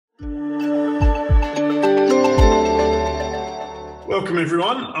Welcome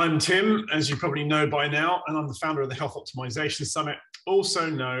everyone, I'm Tim, as you probably know by now, and I'm the founder of the Health Optimisation Summit, also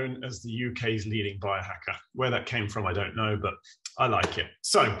known as the UK's leading biohacker. Where that came from, I don't know, but I like it.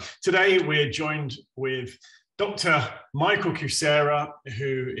 So today we're joined with Dr. Michael Kucera,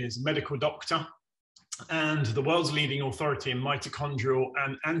 who is a medical doctor and the world's leading authority in mitochondrial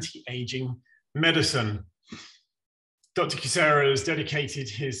and anti-aging medicine. Dr. Kucera has dedicated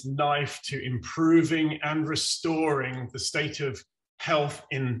his life to improving and restoring the state of health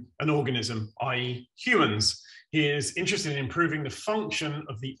in an organism, i.e. humans. He is interested in improving the function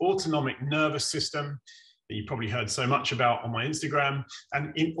of the autonomic nervous system that you probably heard so much about on my Instagram,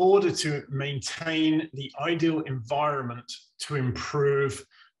 and in order to maintain the ideal environment to improve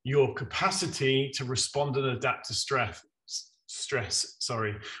your capacity to respond and adapt to stress.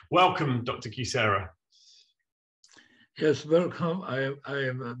 Welcome, Dr. Kucera. Yes, welcome. I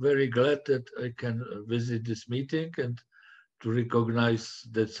am very glad that I can visit this meeting and to recognize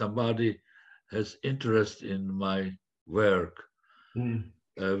that somebody has interest in my work,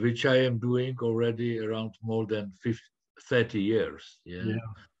 which I am doing already around more than 30 years. Yeah.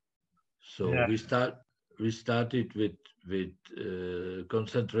 So yeah. We started with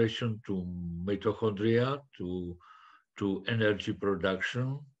concentration to mitochondria, to energy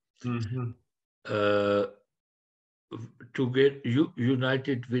production, to get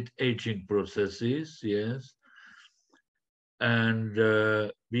united with aging processes, yes. And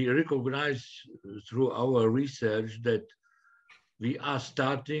we recognize through our research that we are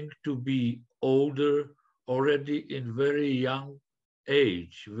starting to be older already in very young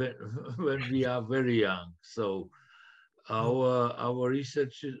age, when we are very young. So our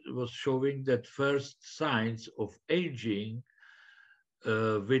research was showing that first signs of aging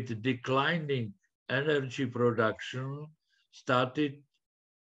with declining energy production started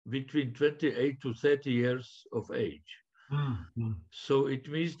between 28 to 30 years of age. So it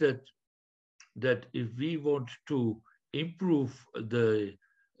means that if we want to improve the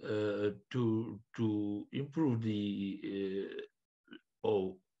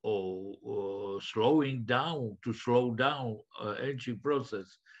slow down aging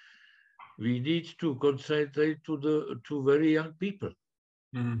process, we need to concentrate to very young people.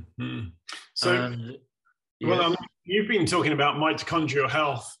 So, well, yes. You've been talking about mitochondrial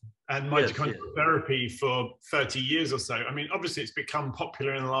health and mitochondrial therapy for 30 years or so. I mean, obviously it's become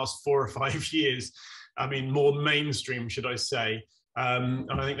popular in the last 4 or 5 years. I mean, more mainstream, should I say. And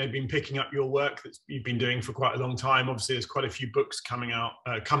I think they've been picking up your work that you've been doing for quite a long time. Obviously, there's quite a few books come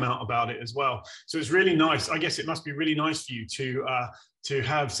out about it as well. So it's really nice. I guess it must be really nice for you to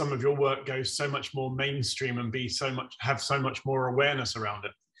have some of your work go so much more mainstream and have so much more awareness around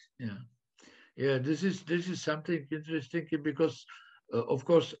it. Yeah, this is something interesting because, of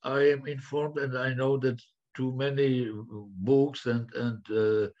course, I am informed and I know that too many books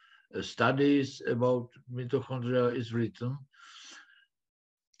and studies about mitochondria is written.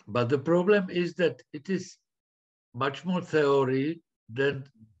 But the problem is that it is much more theory than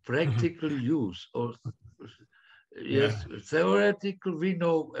practical use. Or yes, theoretical, we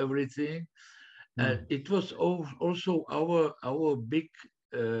know everything. And it was also our big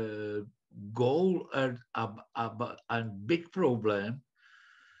goal and big problem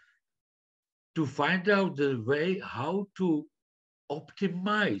to find out the way how to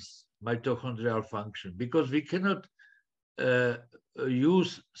optimize mitochondrial function, because we cannot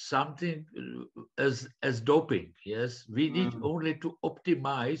use something as doping. Yes, we need only to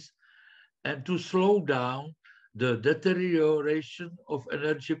optimize and to slow down the deterioration of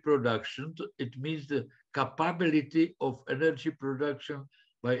energy production. It means the capability of energy production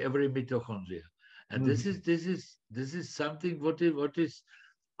by every mitochondria, and this is something what is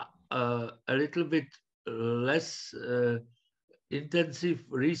a little bit less intensive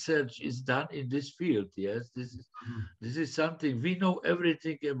research is done in this field. Yes, this is something we know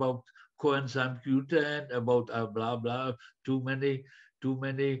everything about coenzyme Q10, about blah blah, too many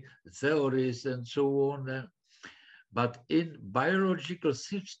theories and so on. But in biological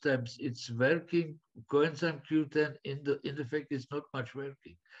systems, it's working. Coenzyme Q10 in fact is not much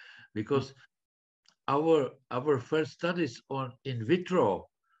working, because our first studies on in vitro,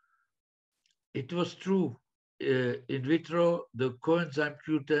 it was true. In vitro, the coenzyme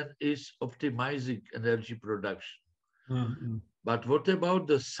Q10 is optimizing energy production. But what about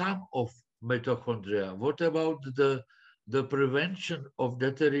the sum of mitochondria? What about the prevention of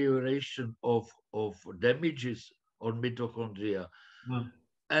deterioration of damages on mitochondria?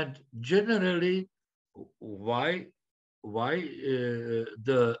 And generally, why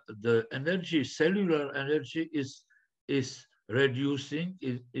the energy, cellular energy is reducing,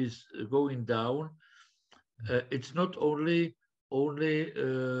 is going down. It's not only only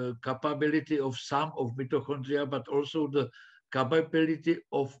capability of some of mitochondria, but also the capability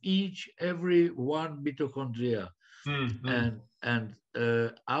of every one mitochondria. And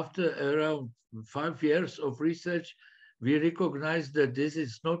after around 5 years of research, we recognize that this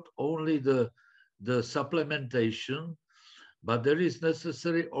is not only the supplementation, but there is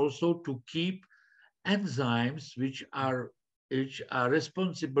necessary also to keep enzymes which are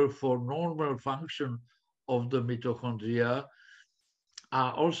responsible for normal function of the mitochondria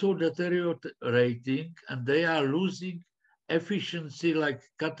are also deteriorating, and they are losing efficiency like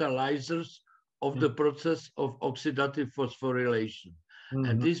catalyzers of the process of oxidative phosphorylation.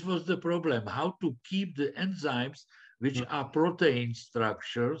 And this was the problem, how to keep the enzymes, which are protein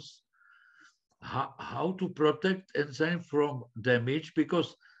structures, how to protect enzyme from damage,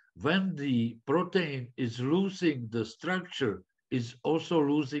 because when the protein is losing the structure, is also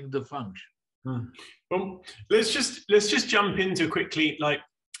losing the function. Well, let's just jump into quickly, like,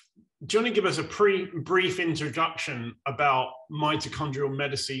 do you want to give us a brief introduction about mitochondrial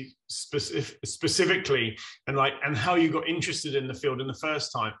medicine specifically, and how you got interested in the field in the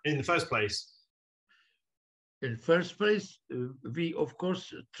first place? In first place, we of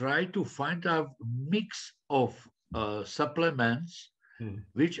course try to find a mix of supplements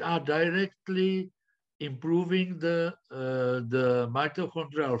which are directly improving the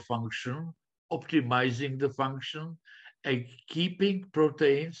mitochondrial function, optimizing the function, and keeping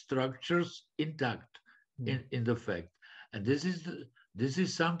protein structures intact in the fact. And this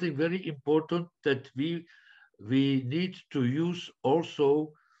is something very important, that we need to use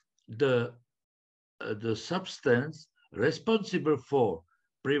also the substance responsible for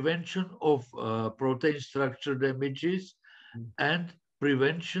prevention of protein structure damages and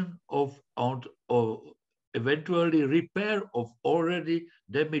prevention of eventually repair of already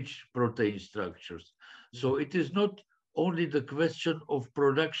damaged protein structures. So it is not only the question of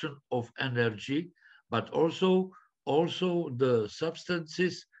production of energy, but also the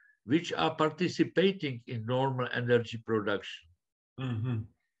substances which are participating in normal energy production.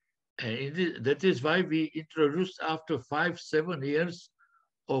 And that is why we introduced, after 5-7 years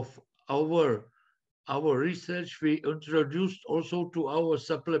of our research, we introduced also to our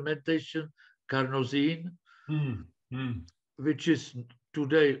supplementation carnosine, which is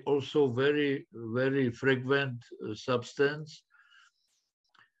today also very, very frequent substance.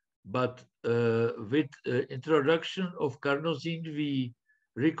 But with introduction of carnosine, we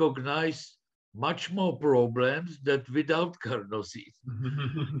recognize much more problems than without carnosine,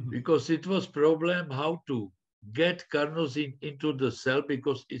 because it was problem how to get carnosine into the cell,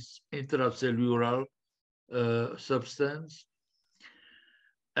 because it's intracellular substance,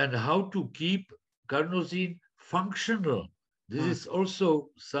 and how to keep carnosine functional. This is also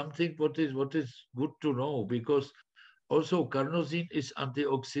something what is good to know, because also carnosine is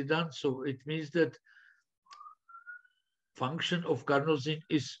antioxidant, so it means that function of carnosine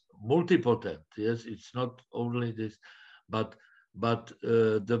is multipotent. Yes, it's not only this, but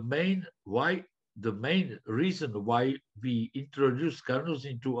the main reason why we introduce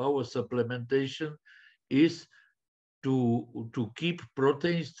carnosine to our supplementation is to keep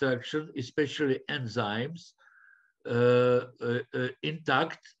protein structure, especially enzymes,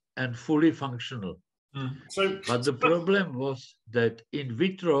 intact and fully functional. But the problem was that in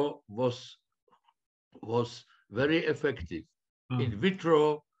vitro was very effective. In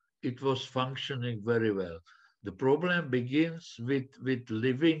vitro, it was functioning very well. The problem begins with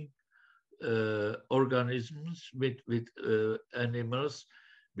living organisms, with animals,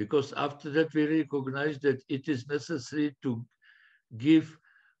 because after that we recognize that it is necessary to give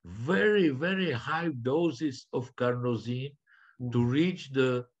very, very high doses of carnosine to reach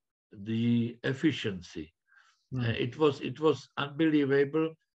the efficiency. It was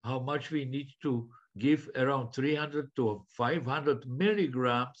unbelievable how much we need to give, around 300 to 500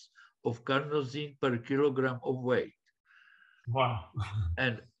 milligrams of carnosine per kilogram of weight. Wow.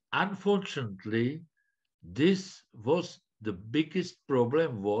 And unfortunately, this was the biggest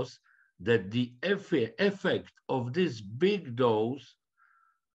problem, was that the effect of this big dose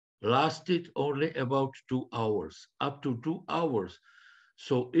lasted only about 2 hours, up to 2 hours.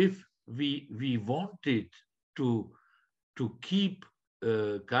 So if we wanted to keep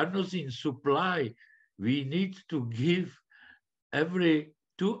carnosine supply, we need to give every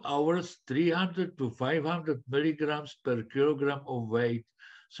 2 hours 300 to 500 milligrams per kilogram of weight.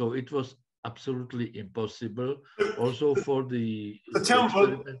 So it was absolutely impossible. Also for the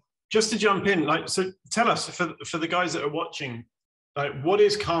just to jump in, so tell us, for the guys that are watching, what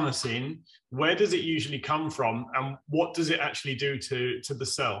is carnosine? Where does it usually come from, and what does it actually do to the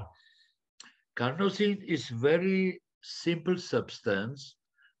cell? Carnosine is very simple substance,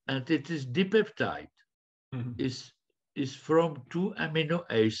 and it is dipeptide. Is from 2 amino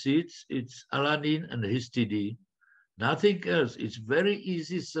acids. It's alanine and histidine. Nothing else. It's very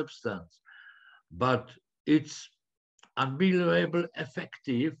easy substance, but it's unbelievable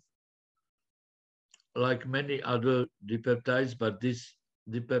effective, like many other dipeptides, but this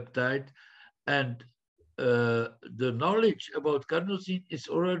dipeptide. And the knowledge about carnosine is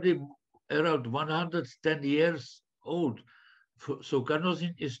already around 110 years old. So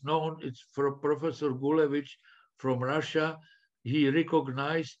carnosine is known. It's from Professor Gulevich from Russia. He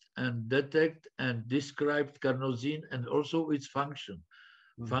recognized and detected and described carnosine and also its function.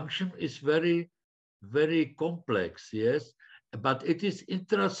 Function is very, very complex, yes, but it is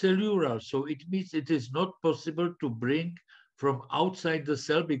intracellular. So it means it is not possible to bring from outside the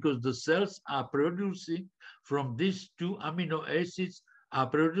cell, because the cells are producing from these 2 amino acids, are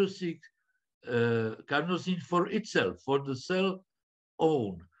producing carnosine for itself, for the cell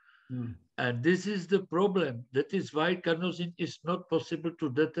own. And this is the problem. That is why carnosine is not possible to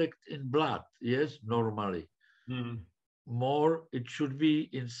detect in blood, yes, normally. More, it should be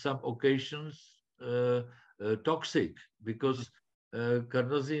in some occasions toxic, because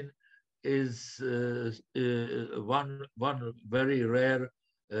carnosine is one very rare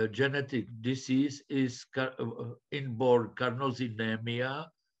genetic disease is inborn carnosinemia,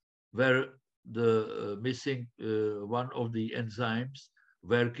 where the missing one of the enzymes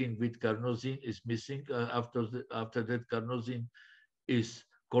working with carnosine is missing. After that, carnosine is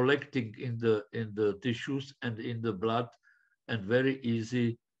collecting in the tissues and in the blood, and very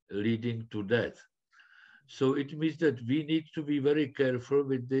easy leading to death. So it means that we need to be very careful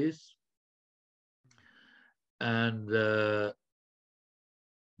with this, and that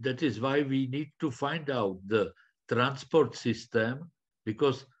is why we need to find out the transport system,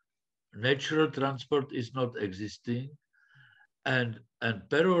 because natural transport is not existing, and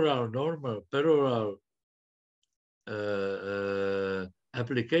normal peroral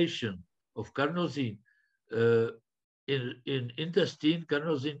application of carnosine in intestine.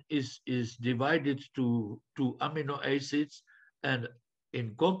 Carnosine is divided to 2 amino acids, and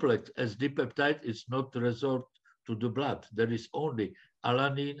in complex as dipeptide, it's not resort to the blood. There is only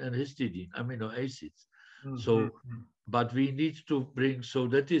alanine and histidine amino acids. So, but we need to bring. So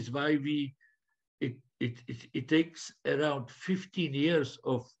that is why it takes around 15 years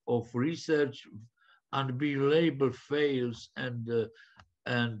of research, unbelievable fails and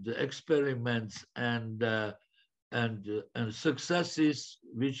experiments and successes,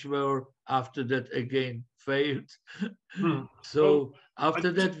 which were after that again failed. So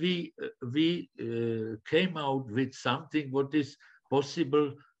after that we came out with something what is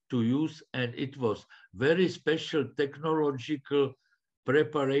possible to use, and it was very special technological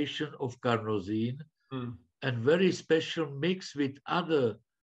preparation of carnosine and very special mix with other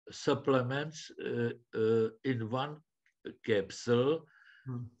supplements in one capsule,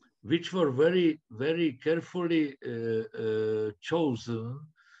 which were very, very carefully chosen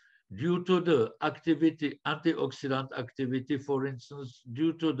due to the activity, antioxidant activity, for instance,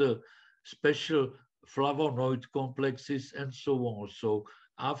 due to the special flavonoid complexes and so on. So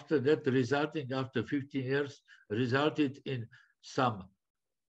after that, resulting after 15 years, resulted in some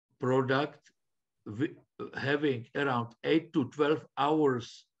product having around 8 to 12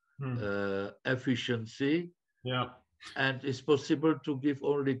 hours efficiency. And it's possible to give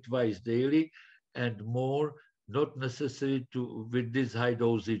only twice daily and more, not necessary to with these high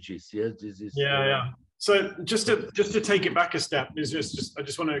dosages. Yes, this is So just to take it back a step, is I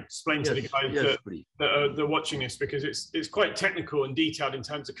just want to explain to the guys that are watching this, because it's quite technical and detailed in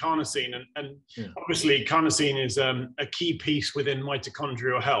terms of carnosine, and obviously carnosine is a key piece within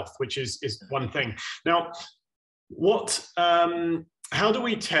mitochondrial health, which is one thing. Now, how do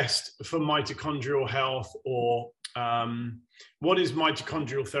we test for mitochondrial health, or what is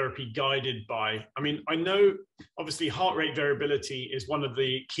mitochondrial therapy guided by? I mean, I know obviously heart rate variability is one of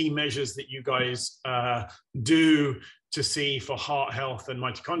the key measures that you guys do to see for heart health and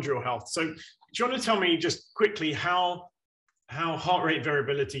mitochondrial health. So do you want to tell me just quickly how heart rate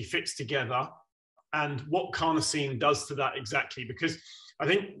variability fits together and what carnosine does to that exactly? Because I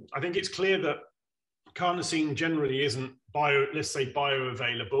think it's clear that carnosine generally isn't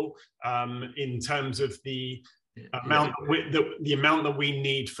bioavailable in terms of the amount that we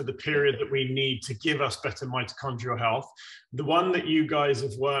need for the period that we need to give us better mitochondrial health. The one that you guys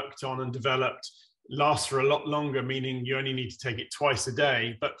have worked on and developed lasts for a lot longer, meaning you only need to take it twice a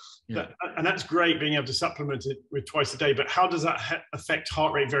day. And that's great, being able to supplement it with twice a day. But how does that affect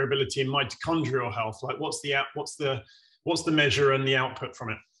heart rate variability and mitochondrial health? Like, what's the measure and the output from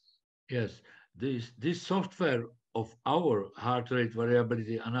it? Yes, this software our heart rate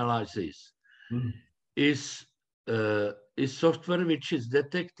variability analysis is software which is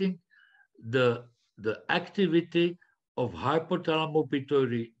detecting the activity of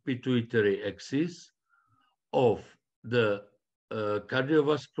hypothalamo-pituitary axis of the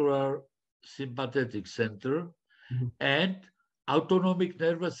cardiovascular sympathetic center and autonomic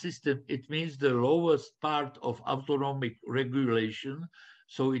nervous system. It means the lowest part of autonomic regulation.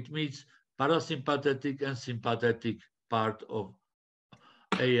 So it means parasympathetic and sympathetic part of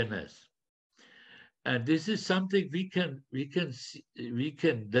ANS. And this is something we can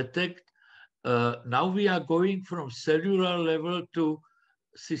detect. Now we are going from cellular level to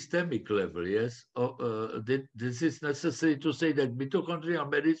systemic level. Yes, this is necessary to say that mitochondrial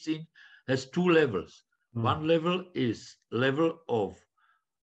medicine has two levels. One level is level of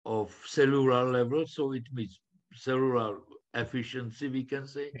cellular level, so it means cellular efficiency, we can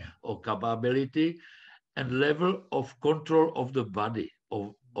say, or capability, and level of control of the body,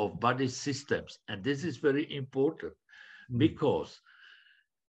 of body systems. And this is very important because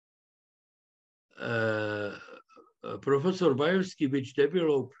Professor Bayersky, which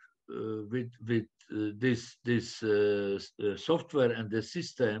developed with this software and the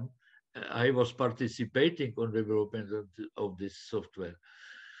system, I was participating on development of this software,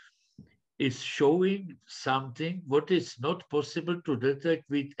 is showing something what is not possible to detect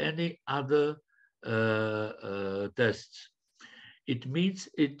with any other tests. It means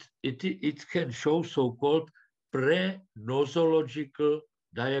it can show so-called pre-nosological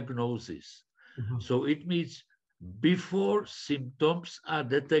diagnosis. So it means before symptoms are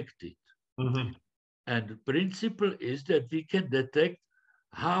detected. And the principle is that we can detect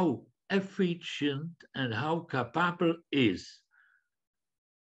how efficient and how capable is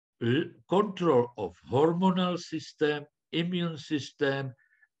control of hormonal system, immune system,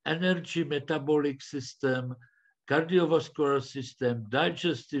 energy metabolic system, cardiovascular system,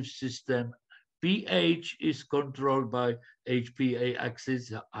 digestive system. pH is controlled by HPA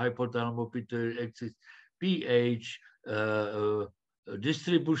axis, hypothalamo-pituitary axis, pH,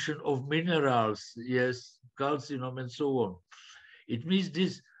 distribution of minerals, yes, calcium and so on. It means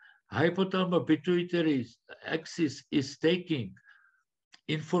this hypothalamo-pituitary axis is taking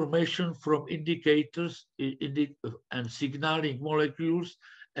information from indicators and signaling molecules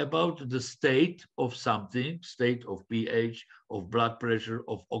about the state of something, state of pH, of blood pressure,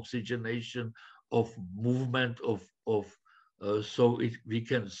 of oxygenation, of movement, we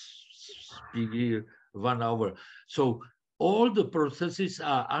can speak here 1 hour. So all the processes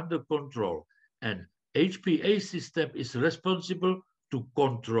are under control, and HPA system is responsible to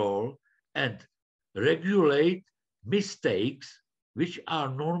control and regulate mistakes which are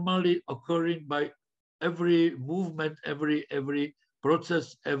normally occurring by every movement, every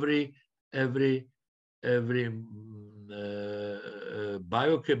process, every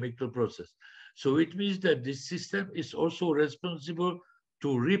biochemical process. So it means that this system is also responsible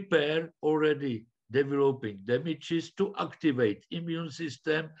to repair already developing damages, to activate immune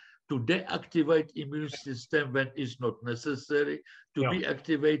system, to deactivate immune system when it's not necessary to be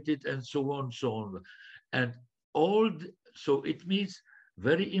activated, and so on, so on. And so it means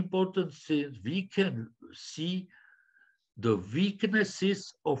very important things. We can see the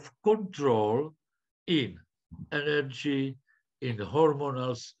weaknesses of control in energy, in the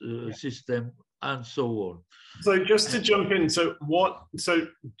hormonal system, and so on. So just to jump in, so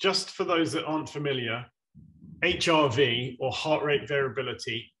just for those that aren't familiar, HRV, or heart rate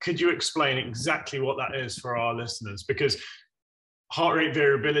variability, could you explain exactly what that is for our listeners? Because heart rate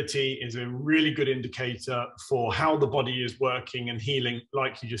variability is a really good indicator for how the body is working and healing,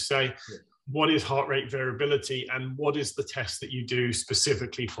 like you just say. Yeah. What is heart rate variability, and what is the test that you do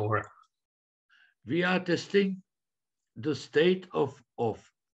specifically for it? We are testing the state of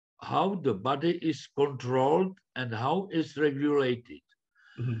how the body is controlled and how it's regulated.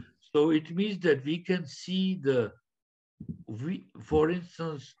 So it means that we can see for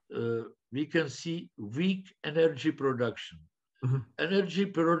instance, we can see weak energy production. Energy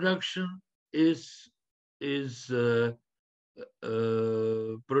production is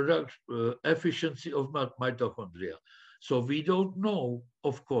efficiency of mitochondria. So we don't know,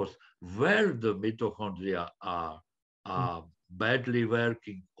 of course, where the mitochondria are badly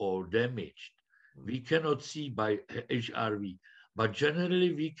working or damaged. We cannot see by HRV, but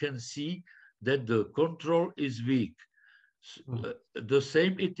generally we can see that the control is weak. The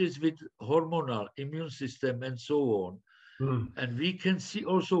same it is with hormonal, immune system, and so on. And we can see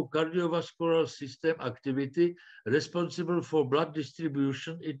also cardiovascular system activity responsible for blood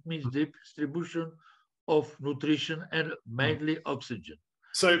distribution. It means distribution of nutrition and mainly oxygen.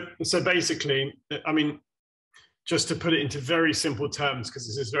 So basically, I mean, just to put it into very simple terms, because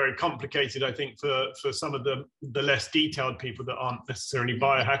this is very complicated, I think, for some of the less detailed people that aren't necessarily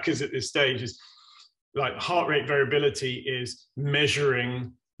biohackers at this stage, is like heart rate variability is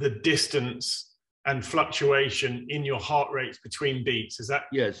measuring the distance and fluctuation in your heart rates between beats. Is that?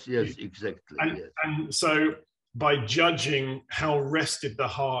 Yes, yes, exactly. And so by judging how rested the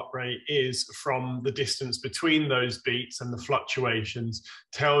heart rate is from the distance between those beats and the fluctuations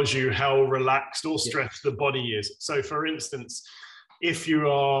tells you how relaxed or stressed the body is. So for instance, if you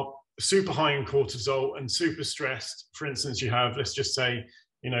are super high in cortisol and super stressed, for instance, you have, let's just say,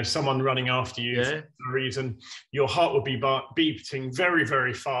 you know, someone running after you for a reason, your heart will be beating very,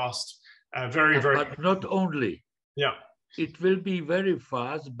 very fast, But not only. Yeah. It will be very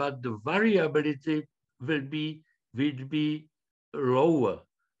fast, but the variability will be lower.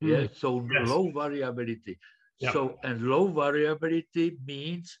 Yeah, so low variability. Yeah. So, and low variability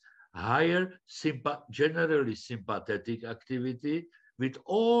means higher generally sympathetic activity with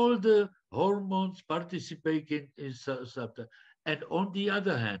all the hormones participating in subtle. And on the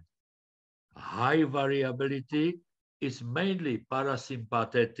other hand, high variability is mainly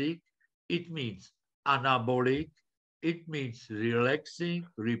parasympathetic. It means anabolic. It means relaxing,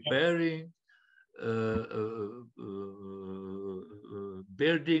 repairing,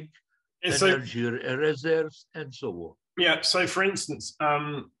 building energy reserves, and so on. Yeah. So, for instance,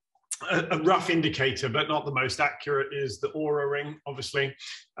 a rough indicator, but not the most accurate, is the aura ring, obviously.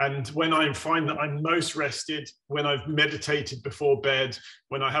 And when I find that I'm most rested, when I've meditated before bed,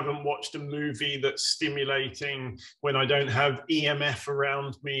 when I haven't watched a movie that's stimulating, when I don't have EMF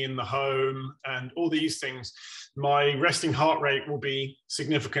around me in the home, and all these things, my resting heart rate will be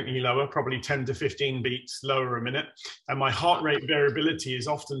significantly lower, probably 10 to 15 beats lower a minute. And my heart rate variability is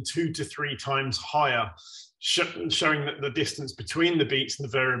often 2 to 3 times higher, showing that the distance between the beats and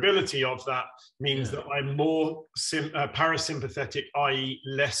the variability of that means that I'm more parasympathetic, i.e.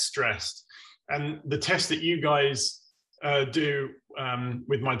 less stressed. And the test that you guys do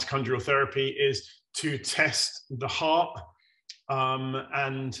with mitochondrial therapy is to test the heart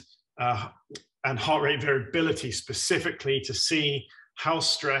and heart rate variability specifically to see how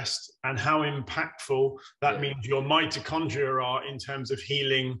stressed and how impactful that means your mitochondria are in terms of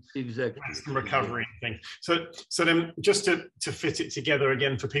healing, and recovery and things. So then just to fit it together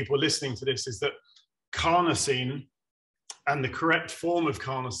again for people listening to this is that carnosine and the correct form of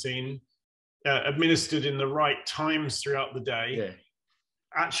carnosine administered in the right times throughout the day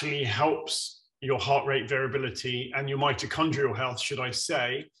actually helps your heart rate variability and your mitochondrial health, should I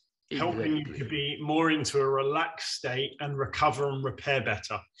say, helping you to be more into a relaxed state and recover and repair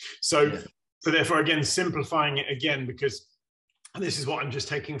better. So therefore, again, simplifying it again, because this is what I'm just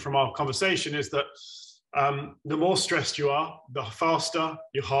taking from our conversation, is that the more stressed you are, the faster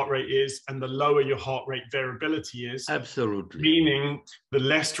your heart rate is and the lower your heart rate variability is. Absolutely. Meaning the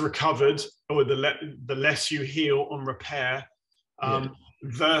less recovered or the less you heal and repair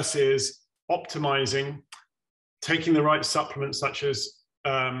versus optimizing, taking the right supplements such as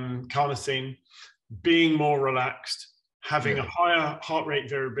carnosine, being more relaxed, having a higher heart rate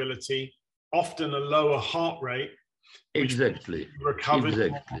variability, often a lower heart rate.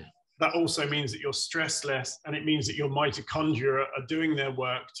 Recovered. That also means that you're stressed less, and it means that your mitochondria are doing their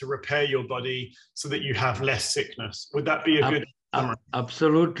work to repair your body so that you have less sickness. Would that be a good summary?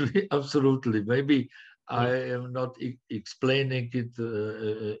 Absolutely, absolutely. Maybe I am not explaining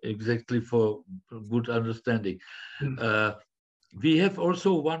it exactly for good understanding. We have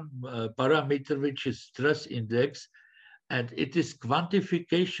also one parameter, which is stress index, and it is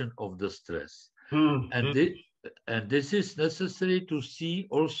quantification of the stress. And this is necessary to see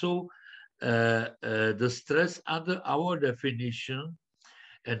also the stress under our definition.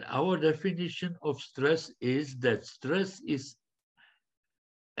 And our definition of stress is that stress is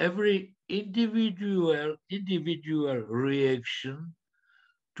every individual reaction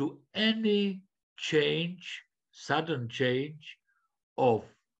to any change, sudden change of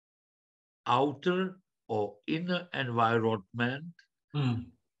outer or inner environment,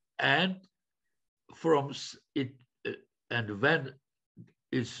 and from it, and when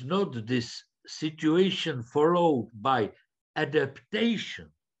it's not this situation followed by adaptation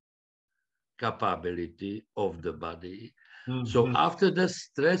capability of the body. So after the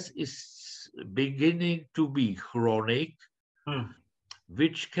stress is beginning to be chronic,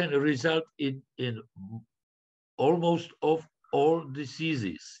 which can result in almost of all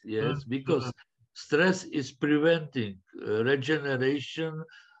diseases, because stress is preventing regeneration,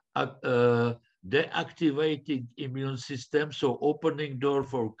 deactivating immune system, so opening door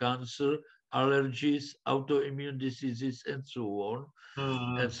for cancer, allergies, autoimmune diseases, and so on.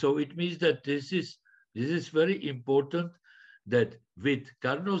 And so it means that this is This is very important, that with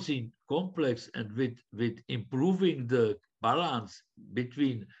carnosine complex and with improving the balance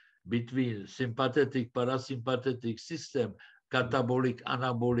between sympathetic, parasympathetic system, catabolic,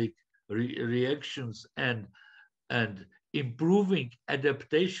 anabolic reactions, and improving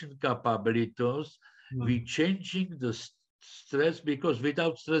adaptation capabilities, we changing the stress, because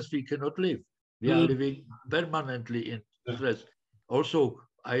without stress we cannot live. We are living permanently in stress. Also,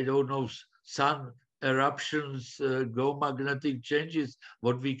 I don't know, sun eruptions, geomagnetic changes,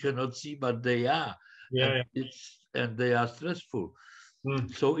 what we cannot see, but they are. And they are stressful.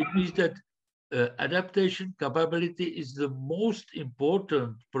 So it means that adaptation capability is the most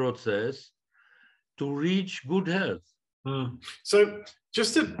important process to reach good health. So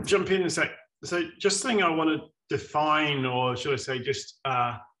just to jump in a sec, so just something I want to define, or should I say just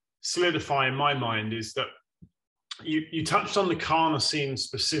solidify in my mind, is that you touched on the carnosine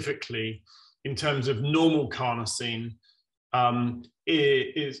specifically in terms of normal carnosine.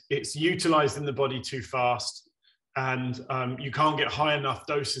 It's utilized in the body too fast, and you can't get high enough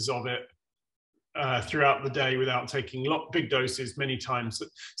doses of it throughout the day without taking big doses many times.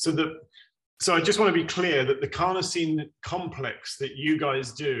 So I just want to be clear that the carnosine complex that you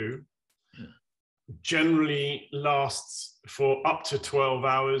guys do generally lasts for up to 12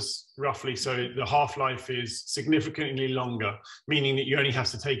 hours, roughly. So the half-life is significantly longer, meaning that you only have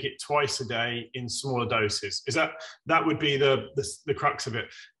to take it twice a day in smaller doses. That would be the crux of it.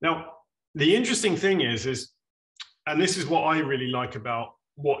 Now, the interesting thing is, and this is what I really like about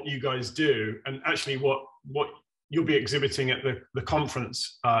what you guys do, and actually what you'll be exhibiting at the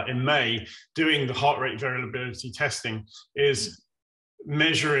conference in May, doing the heart rate variability testing, is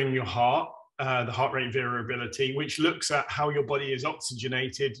measuring your heart, the heart rate variability, which looks at how your body is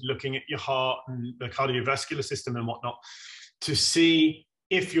oxygenated, looking at your heart and the cardiovascular system and whatnot, to see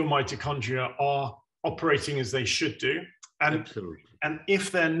if your mitochondria are operating as they should do. And, absolutely. And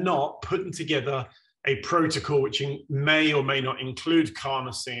if they're not, putting together a protocol which may or may not include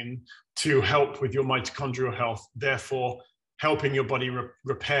carnosine to help with your mitochondrial health, therefore helping your body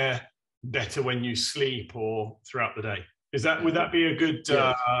repair better when you sleep or throughout the day. Would that be a good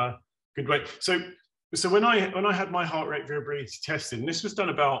good way? So when I had my heart rate variability tested, and this was done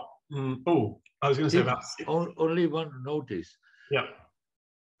about I was going to say about only one notice. Yeah.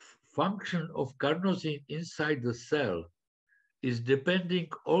 Function of carnosine inside the cell is depending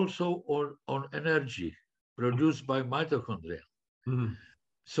also on energy produced by mitochondria.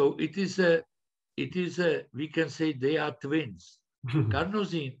 So it is a we can say they are twins.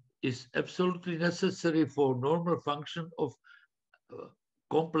 Carnosine is absolutely necessary for normal function of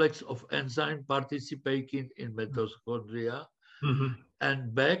complex of enzyme participating in mitochondria,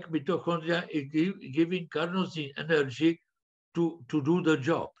 and back mitochondria is giving carnosine energy to do the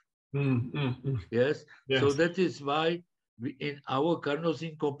job. Yes, so that is why in our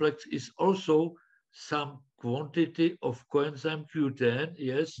carnosine complex is also some quantity of coenzyme Q10,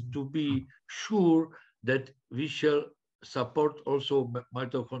 yes, to be sure that we shall support also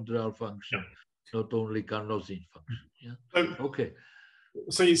mitochondrial function, not only carnosine function. Okay.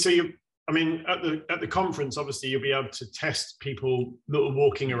 So you, I mean, at the conference, obviously you'll be able to test people that are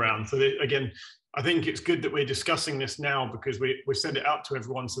walking around. So again, I think it's good that we're discussing this now, because we send it out to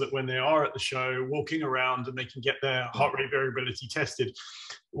everyone so that when they are at the show walking around and they can get their heart rate variability tested,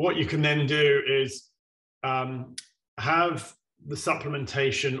 what you can then do is have the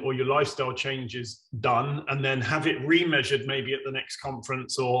supplementation or your lifestyle changes done, and then have it remeasured maybe at the next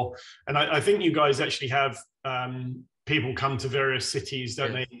conference. And I think you guys actually have people come to various cities,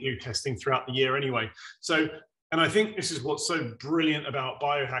 don't they, do testing throughout the year anyway. So, and I think this is what's so brilliant about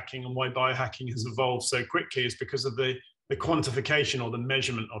biohacking, and why biohacking has evolved so quickly, is because of the quantification or the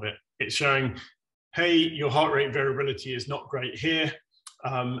measurement of it. It's showing, hey, your heart rate variability is not great here.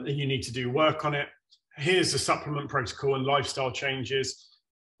 You need to do work on it. Here's the supplement protocol and lifestyle changes.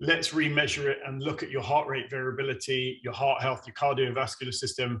 Let's remeasure it and look at your heart rate variability, your heart health, your cardiovascular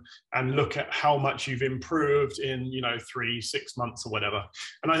system, and look at how much you've improved in 3-6 months or whatever.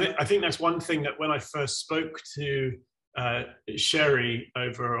 And I think that's one thing that when I first spoke to Sherry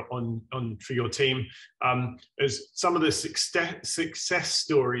over on for your team, is some of the success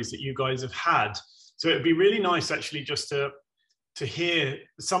stories that you guys have had. So it'd be really nice actually just to hear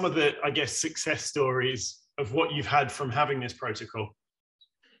some of the, I guess, success stories of what you've had from having this protocol.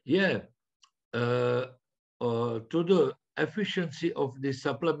 Yeah, to the efficiency of the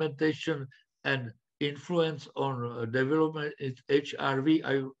supplementation and influence on development in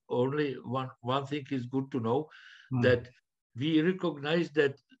HRV, only one thing is good to know, that we recognize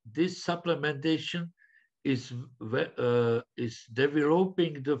that this supplementation is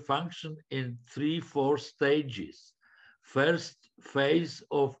developing the function in 3-4 stages. First phase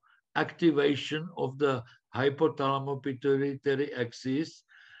of activation of the hypothalamus-pituitary axis.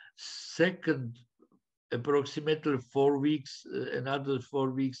 Second, approximately 4 weeks, another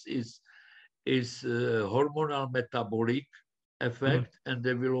 4 weeks is hormonal metabolic effect and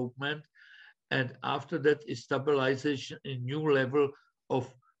development. And after that is stabilization in new level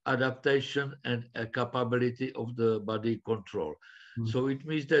of adaptation and capability of the body control. So it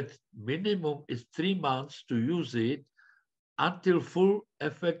means that minimum is 3 months to use it until full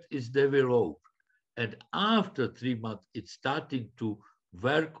effect is developed. And after 3 months, it's starting to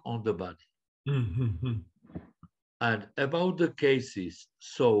work on the body. And about the cases,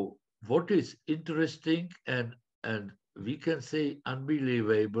 so what is interesting and we can say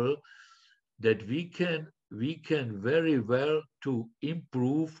unbelievable, that we can very well to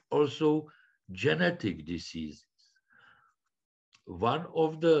improve also genetic diseases. One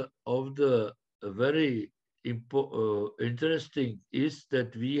of the very interesting is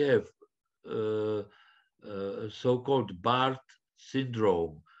that we have so-called BART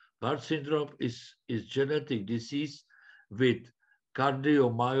syndrome. BART syndrome is genetic disease with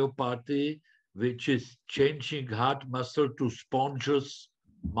cardiomyopathy, which is changing heart muscle to sponges,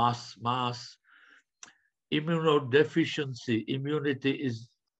 mass. Immunodeficiency, immunity is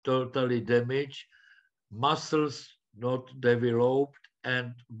totally damaged, muscles not developed,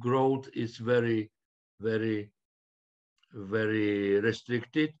 and growth is very, very, very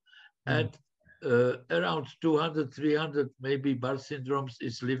restricted. And around 200, 300 maybe BART syndromes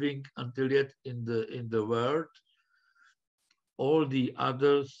is living until yet in the world. All the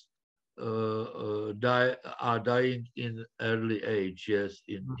others are dying in early age, yes,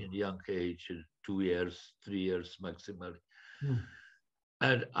 in young age, 2 years, 3 years maximally.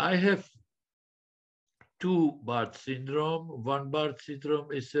 And I have 2 BART syndrome. One BART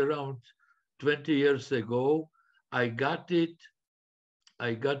syndrome is around 20 years ago. I got it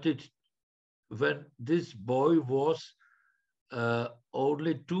when this boy was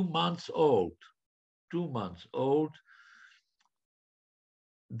only 2 months old. 2 months old.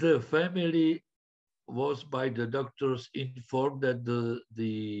 The family was by the doctors informed that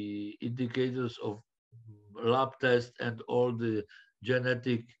the indicators of lab tests and all the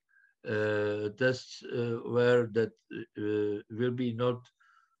genetic tests were that will be not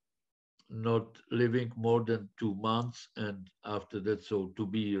living more than 2 months, and after that, so to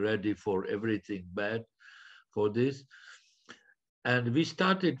be ready for everything bad for this. And we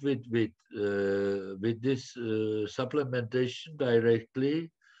started with this supplementation directly.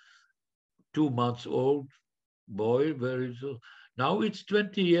 2 months old boy, very so. Now it's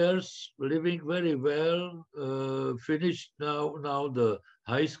 20 years, living very well. Finished now the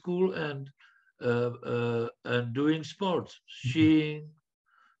high school and doing sports, skiing,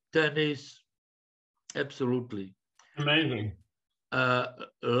 tennis, absolutely. Amazing.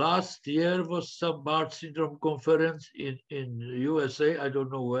 Last year was some BART syndrome conference in USA. I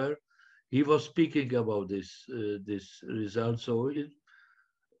don't know where. He was speaking about this result. So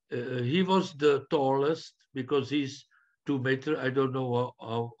he was the tallest because he's 2 meters. I don't know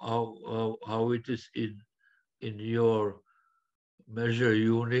how it is in your measure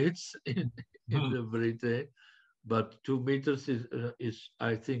units in the Britain, but 2 meters is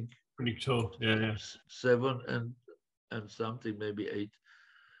I think pretty tall. Yeah. 7 and something, maybe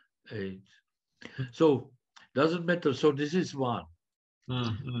 8. So doesn't matter. So this is one.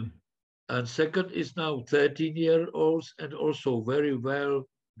 And second is now 13-year-olds and also very well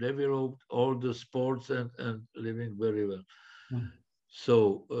developed all the sports and living very well.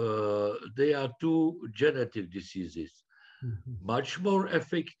 So they are 2 genetic diseases. Much more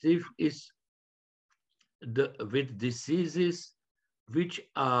effective is with diseases which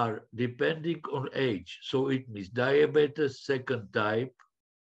are depending on age. So it means diabetes second type,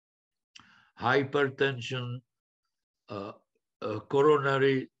 hypertension,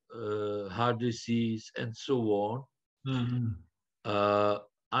 coronary heart disease, and so on.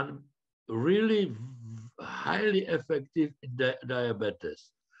 And really highly effective in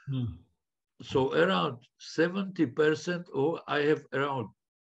diabetes. So around 70%, or I have around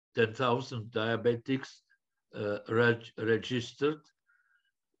 10,000 diabetics registered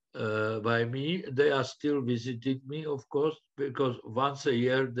by me. They are still visiting me, of course, because once a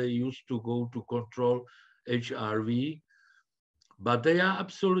year they used to go to control HRV. But they are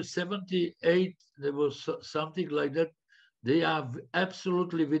absolutely 78, there was something like that. They are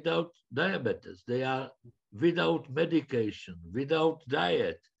absolutely without diabetes. They are without medication, without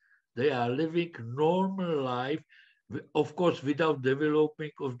diet. They are living normal life of course, without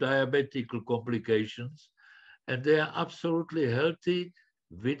developing of diabetic complications, and they are absolutely healthy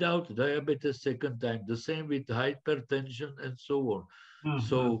without diabetes second time. The same with hypertension and so on. Mm-hmm.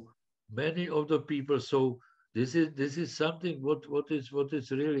 So many of the people. So this is something what is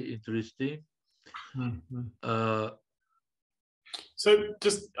really interesting. Mm-hmm. So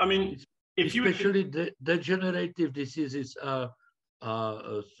just, I mean, if you especially degenerative diseases are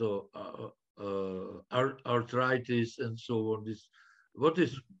arthritis and so on. This what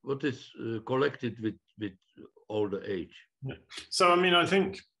is collected with older age. Yeah. So I mean, I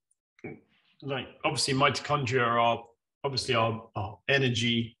think, like, obviously mitochondria are obviously our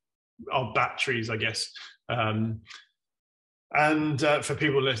energy, our batteries, I guess. And for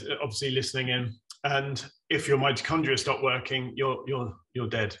people obviously listening in, and if your mitochondria stop working, you're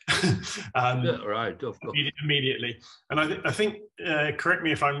dead. Yeah, right, of course. Immediately. And I think, correct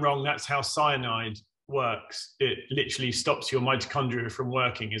me if I'm wrong, that's how cyanide works. It literally stops your mitochondria from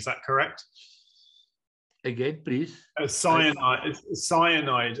working. Is that correct? Again, please. Cyanide.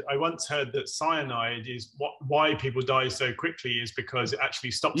 I once heard that cyanide is why people die so quickly is because it actually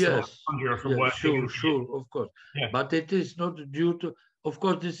stops the mitochondria from working. Sure, of course. Yeah. But it is not due to. Of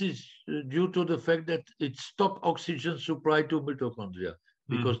course, this is due to the fact that it stops oxygen supply to mitochondria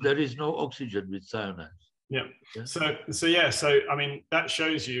because there is no oxygen with cyanide. Yeah. So I mean, that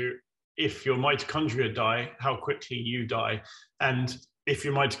shows you if your mitochondria die, how quickly you die, and if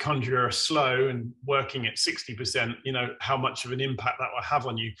your mitochondria are slow and working at 60%, you know, how much of an impact that will have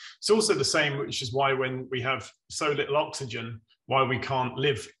on you. It's also the same, which is why when we have so little oxygen, why we can't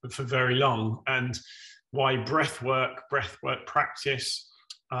live for very long, and why breath work practice,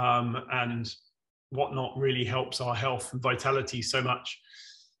 and whatnot really helps our health and vitality so much.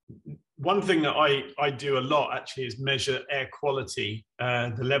 One thing that I do a lot actually is measure air quality,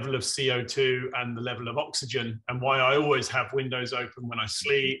 the level of CO2 and the level of oxygen, and why I always have windows open when I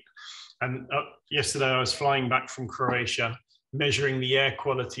sleep. And yesterday I was flying back from Croatia, measuring the air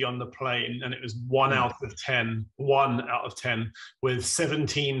quality on the plane, and it was 1 out of 10, with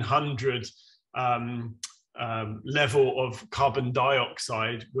 1700 level of carbon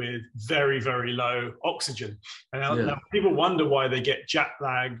dioxide with very, very low oxygen. And now people wonder why they get jet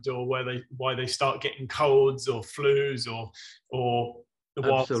lagged, or why they start getting colds or flus, or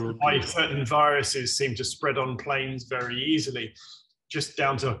why certain viruses seem to spread on planes very easily, just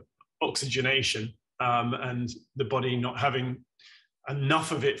down to oxygenation, and the body not having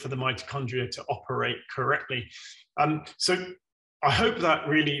enough of it for the mitochondria to operate correctly. So I hope that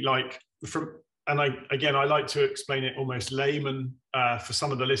really, and I like to explain it almost layman for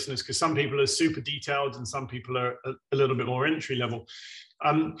some of the listeners, because some people are super detailed and some people are a little bit more entry level.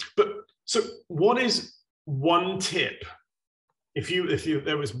 But so what is one tip, if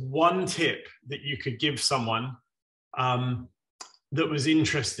there was one tip that you could give someone that was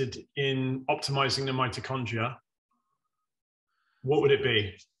interested in optimizing the mitochondria, what would it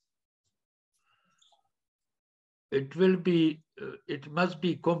be? It will be, it must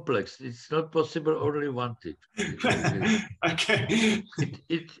be complex. It's not possible only one tip. Okay.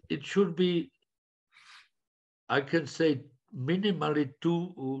 It should be, I can say, minimally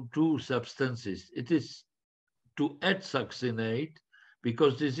two substances. It is to add succinate,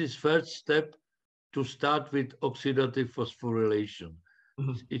 because this is first step to start with oxidative phosphorylation.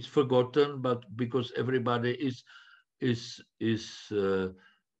 Mm-hmm. It's forgotten, but because everybody is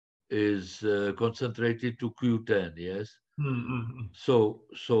concentrated to Q10, yes? Mm-hmm. So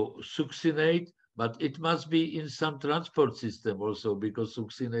succinate, but it must be in some transport system also, because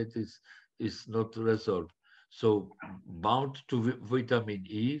succinate is not resolved. So bound to vitamin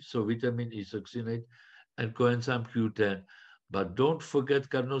E, so vitamin E succinate and coenzyme Q10. But don't forget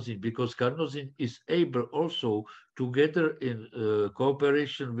carnosine, because carnosine is able also, together in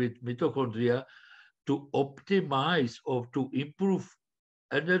cooperation with mitochondria, to optimize or to improve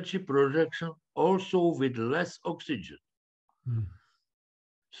energy production also with less oxygen. Mm.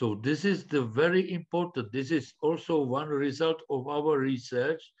 So this is the very important. This is also one result of our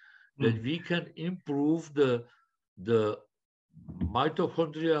research, that we can improve the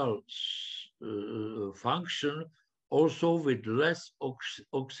mitochondrial function also with less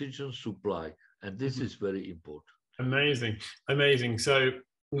oxygen supply. And this is very important. Amazing, amazing. So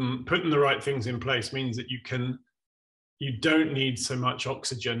putting the right things in place means that you don't need so much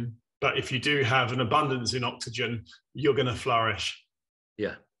oxygen, but if you do have an abundance in oxygen, you're going to flourish.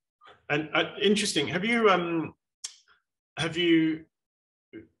 Yeah. And interesting. Have you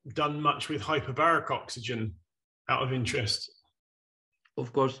done much with hyperbaric oxygen, out of interest?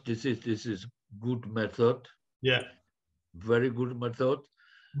 Of course, this is good method. Yeah. Very good method.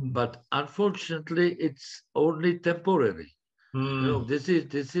 but unfortunately, it's only temporary. You know, this is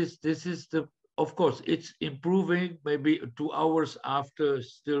the. Of course, it's improving. Maybe 2 hours after,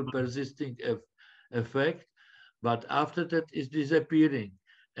 still persisting effect, but after that, it's disappearing.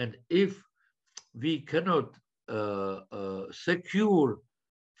 And if we cannot secure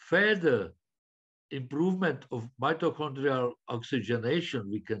further improvement of mitochondrial oxygenation,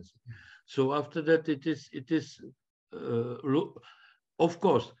 we can. So after that, it is. Of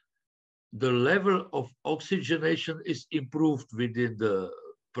course, the level of oxygenation is improved within the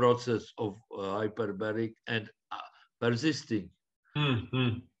process of hyperbaric and persisting.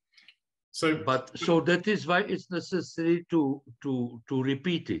 So that is why it's necessary to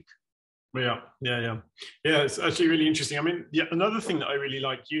repeat it. Yeah. It's actually really interesting. I mean, another thing that I really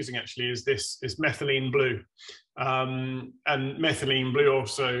like using actually is methylene blue, and methylene blue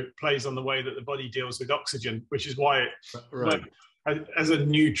also plays on the way that the body deals with oxygen, which is why right. As a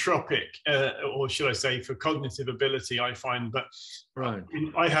nootropic, or should I say, for cognitive ability, I find that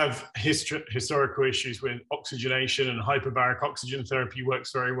I have historical issues with oxygenation, and hyperbaric oxygen therapy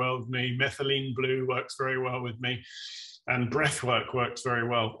works very well with me. Methylene blue works very well with me. And breath work works very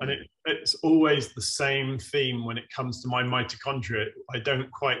well. And it's always the same theme when it comes to my mitochondria. I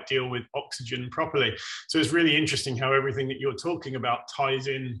don't quite deal with oxygen properly. So it's really interesting how everything that you're talking about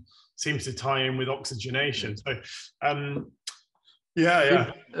seems to tie in with oxygenation. So,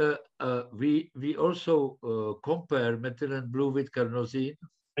 we also compare methylene blue with carnosine.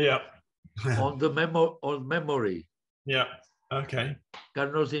 on memory. Yeah. Okay.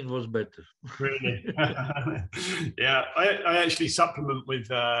 Carnosine was better. Really? Yeah, I actually supplement with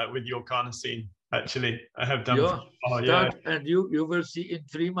your carnosine. Actually, I have done. And you will see in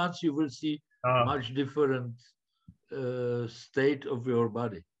 3 months you will see much different state of your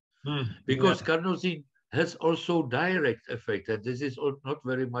body, because carnosine has also direct effect, and this is not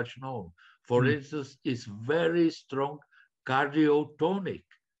very much known. For instance, it's very strong cardiotonic.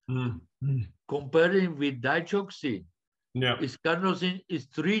 Comparing with digoxin. Carnosine is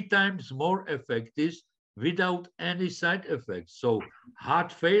 3 times more effective without any side effects. So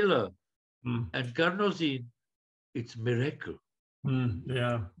heart failure and carnosine, it's miracle.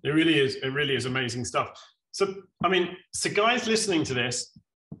 Yeah, it really is. It really is amazing stuff. So, I mean, guys listening to this,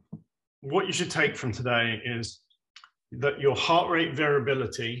 what you should take from today is that your heart rate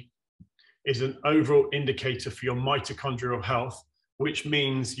variability is an overall indicator for your mitochondrial health, which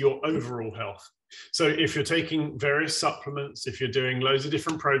means your overall health. So if you're taking various supplements, if you're doing loads of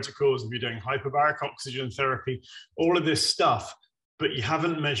different protocols, if you're doing hyperbaric oxygen therapy, all of this stuff, but you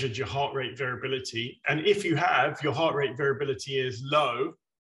haven't measured your heart rate variability, and if you have, your heart rate variability is low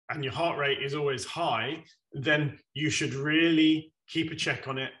and your heart rate is always high, then you should really keep a check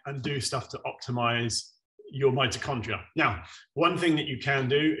on it and do stuff to optimize your mitochondria. Now, one thing that you can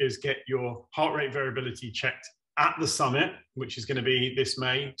do is get your heart rate variability checked at the summit, which is going to be this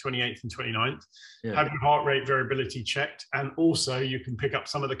May 28th and 29th. Have your heart rate variability checked, and also you can pick up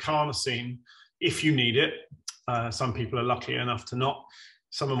some of the carnosine if you need it. Some people are lucky enough to not.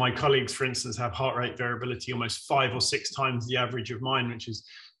 Some of my colleagues, for instance, have heart rate variability almost 5 or 6 times the average of mine, which is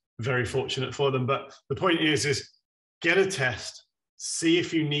very fortunate for them. But the point is get a test, see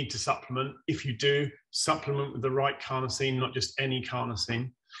if you need to supplement. If you do, supplement with the right carnosine, not just any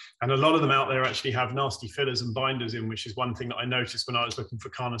carnosine. And a lot of them out there actually have nasty fillers and binders in, which is one thing that I noticed when I was looking for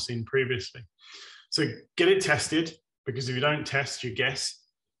carnosine previously. So get it tested, because if you don't test, you guess.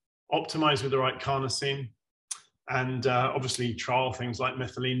 Optimize with the right carnosine, and obviously trial things like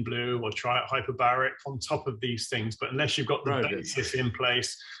methylene blue or try hyperbaric on top of these things. But unless you've got the basis in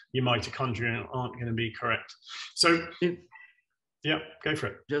place, your mitochondria aren't going to be correct. So go for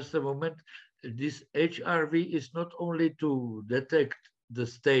it. Just a moment. This HRV is not only to detect the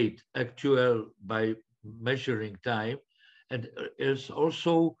state actual by measuring time, and is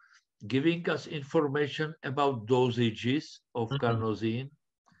also giving us information about dosages of carnosine,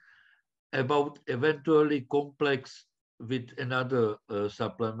 about eventually complex with another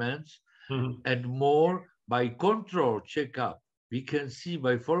supplements, and more by control checkup. We can see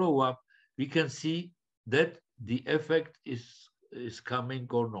by follow-up, we can see that the effect is coming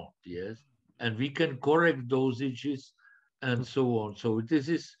or not, yes? And we can correct dosages and so on. So this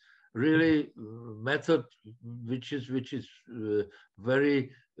is really method which is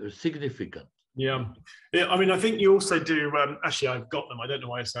very significant. Yeah. I mean, I think you also do. Actually, I've got them. I don't know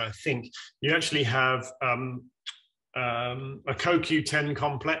why I say I think. You actually have a CoQ10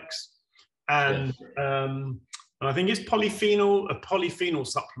 complex, and I think it's a polyphenol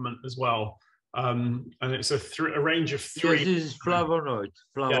supplement as well. And it's a range of 3. Yes, this is flavonoid.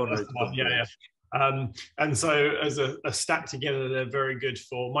 Yeah. And so as a stack together, they're very good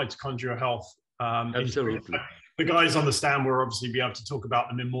for mitochondrial health. Absolutely. The guys on the stand will obviously be able to talk about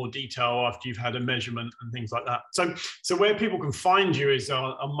them in more detail after you've had a measurement and things like that. So where people can find you is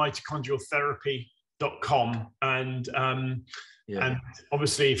on mitochondrialtherapy.com. And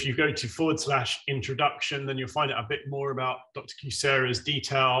obviously, if you go to /introduction, then you'll find out a bit more about Dr. Kucera's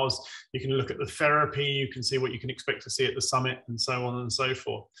details. You can look at the therapy, you can see what you can expect to see at the summit, and so on and so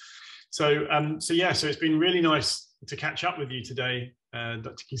forth. So it's been really nice to catch up with you today,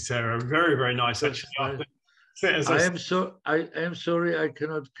 Dr. Kucera. Very, very nice, actually. I am sorry I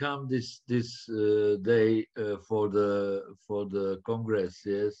cannot come this day for the Congress.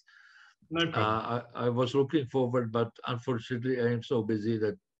 Yes. No problem. I was looking forward, but unfortunately, I am so busy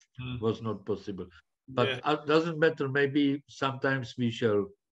that was not possible. But it doesn't matter. Maybe sometimes we shall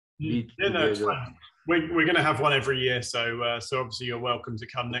meet together. No, it's fine. We're going to have one every year, so obviously you're welcome to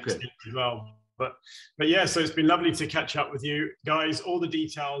come next year as well. But yeah, so it's been lovely to catch up with you guys. All the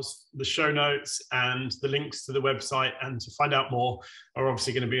details, the show notes, and the links to the website and to find out more are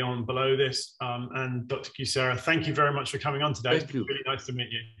obviously going to be on below this. And Dr. Kucera, thank you very much for coming on today. Thank you. It's really nice to meet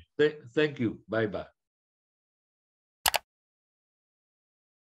you. Thank you. Bye-bye.